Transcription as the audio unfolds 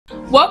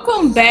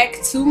Welcome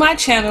back to my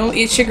channel.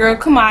 It's your girl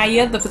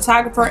Kamia, the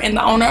photographer and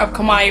the owner of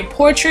Kamia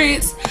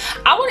Portraits.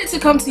 I wanted to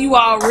come to you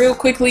all real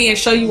quickly and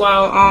show you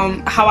all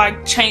how I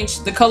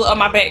changed the color of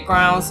my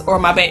backgrounds or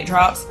my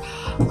backdrops.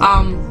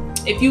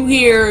 If you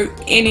hear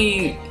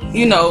any,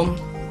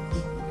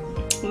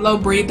 low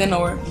breathing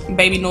or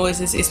baby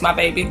noises, it's my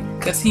baby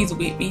because he's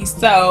with me.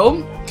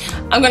 So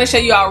I'm going to show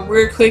you all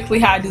real quickly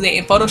how I do that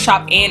in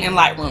Photoshop and in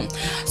Lightroom.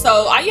 So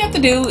all you have to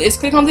do is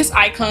click on this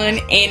icon,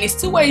 and it's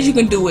two ways you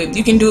can do it.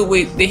 You can do it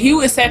with the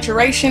hue and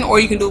saturation, or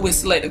you can do it with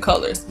selected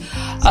colors.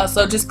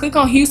 So just click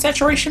on hue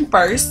saturation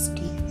first.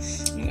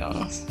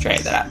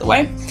 Drag that out of the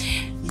way,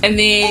 and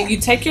then you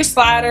take your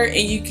slider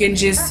and you can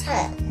just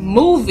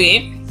move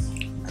it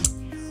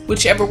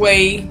whichever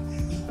way,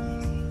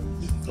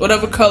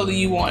 whatever color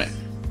you want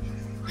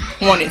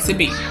it to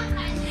be.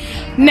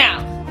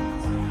 Now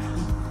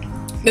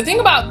the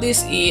thing about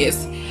this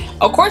is,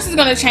 of course, it's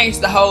going to change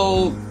the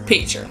whole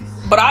picture,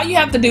 but all you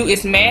have to do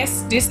is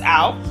mask this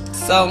out.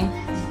 So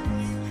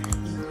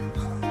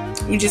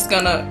we're just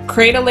gonna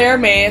create a layer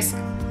mask,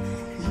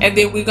 and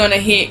then we're gonna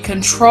hit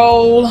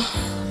Control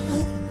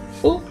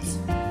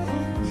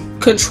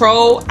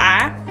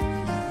I.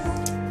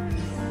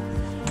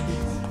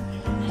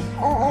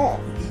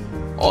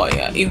 Oh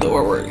yeah, either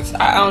or works.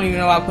 I don't even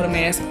know why I put a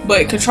mask,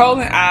 but Control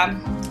and I,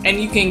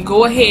 and you can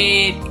go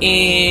ahead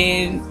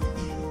and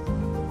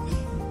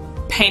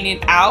paint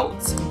it out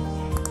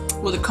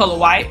with the color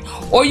white,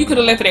 or you could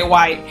have left it at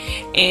white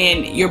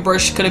and your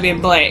brush could have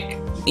been black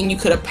and you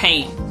could have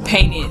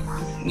painted,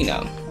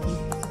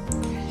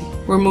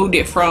 removed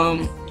it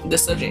from the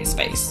subject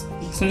space.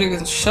 So I'm just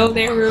gonna show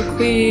that real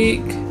quick.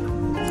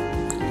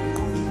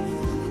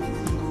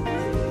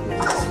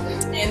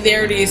 And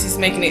there it is, it's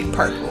making it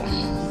purple.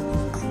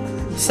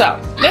 So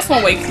that's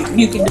one way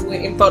you can do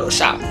it in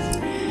Photoshop.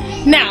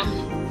 Now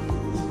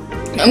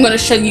I'm going to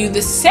show you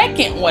the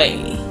second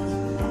way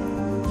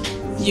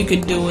you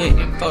can do it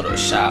in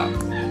Photoshop.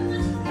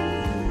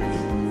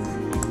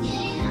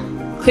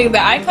 Click the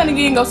icon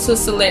again, go to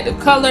selective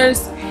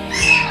colors,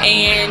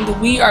 and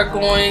we are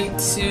going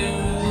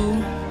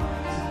to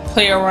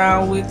play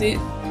around with it.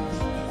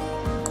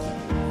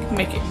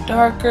 Make it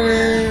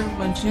darker,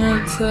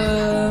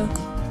 magenta.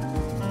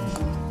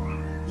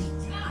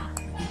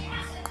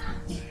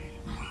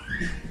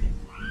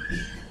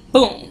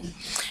 Boom.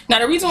 Now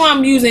the reason why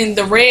I'm using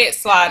the red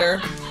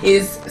slider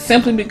is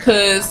simply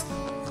because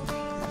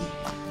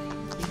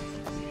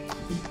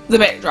the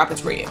backdrop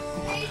is red.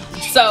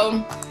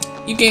 So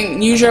you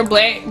can use your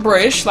black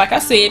brush, like I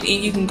said, and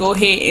you can go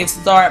ahead and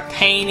start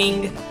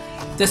painting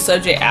the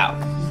subject out.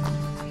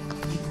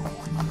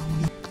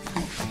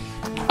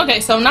 Okay,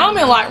 so now I'm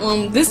in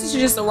Lightroom. This is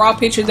just a raw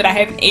picture that I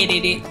haven't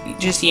edited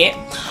just yet.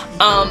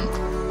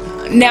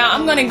 Now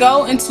I'm gonna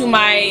go into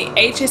my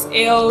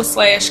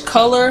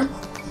HSL/color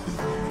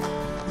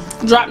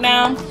drop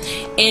down,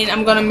 and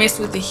I'm gonna mess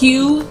with the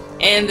hue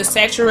and the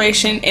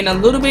saturation and a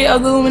little bit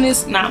of the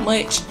luminous, not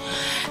much.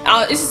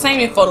 It's the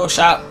same in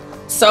Photoshop.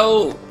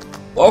 So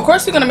of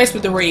course we're gonna mess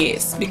with the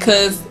reds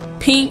because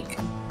pink,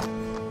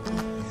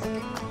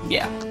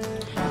 yeah,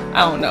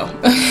 I don't know.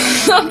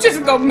 I'm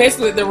just gonna mess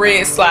with the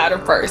red slider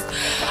first.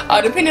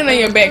 Depending on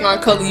your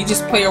background color, you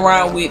just play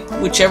around with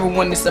whichever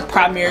one is the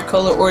primary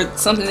color or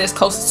something that's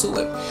closest to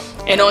it.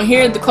 And on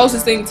here, the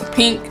closest thing to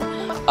pink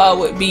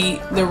would be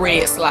the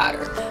red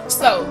slider.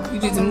 So you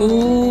just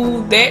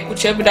move that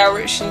whichever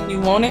direction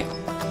you want it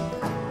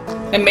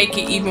and make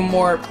it even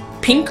more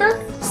pinker,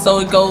 so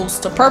it goes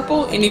to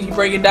purple, and if you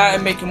bring it down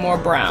and make it more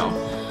brown.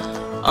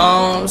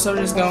 So I'm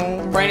just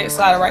gonna bring that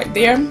slider right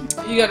there.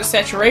 You got the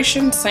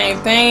saturation,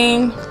 same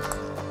thing.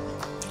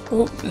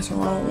 Oh, that's the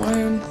wrong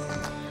one.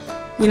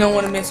 We don't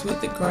want to mess with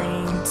the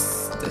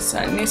greens, that's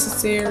not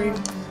necessary.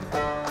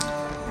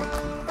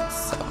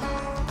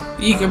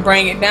 You can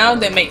bring it down,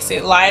 that makes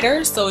it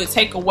lighter, so it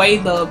take away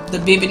the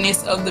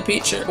vividness of the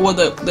picture or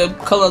the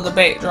color of the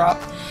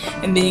backdrop,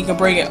 and then you can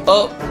bring it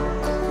up,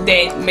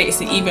 that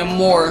makes it even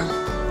more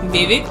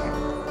vivid.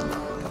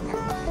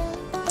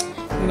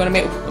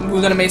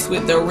 We're gonna mess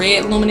with the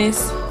red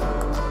luminous,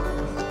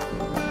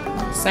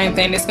 same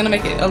thing. That's gonna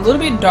make it a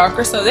little bit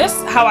darker, so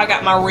that's how I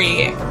got my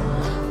red,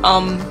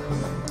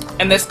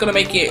 and that's gonna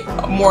make it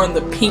more on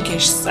the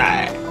pinkish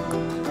side.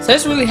 So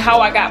that's really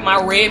how I got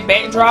my red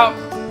backdrop.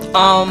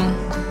 I'm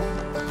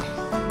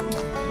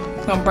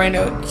gonna bring it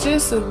up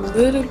just a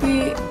little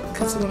bit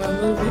because I want a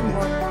little bit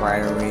more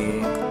brighter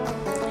red.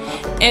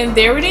 And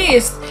there it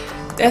is.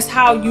 That's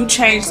how you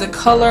change the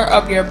color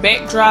of your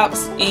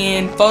backdrops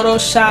in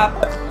Photoshop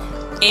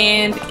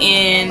and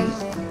in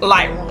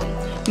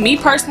Lightroom. Me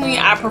personally,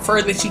 I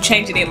prefer that you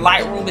change it in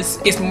Lightroom.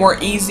 It's more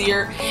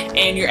easier,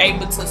 and you're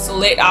able to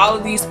select all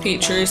of these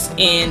pictures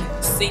and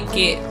sync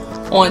it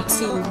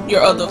onto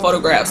your other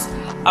photographs.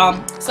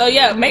 So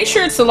yeah, make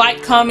sure to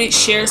like, comment,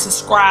 share,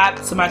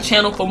 subscribe to my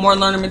channel for more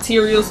learning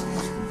materials.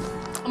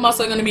 I'm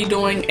also going to be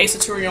doing a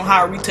tutorial on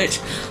how I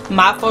retouch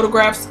my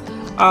photographs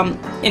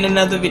in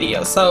another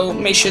video, so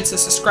make sure to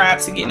subscribe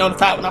to get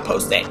notified when I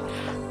post that.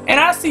 And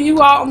I'll see you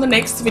all on the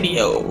next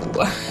video.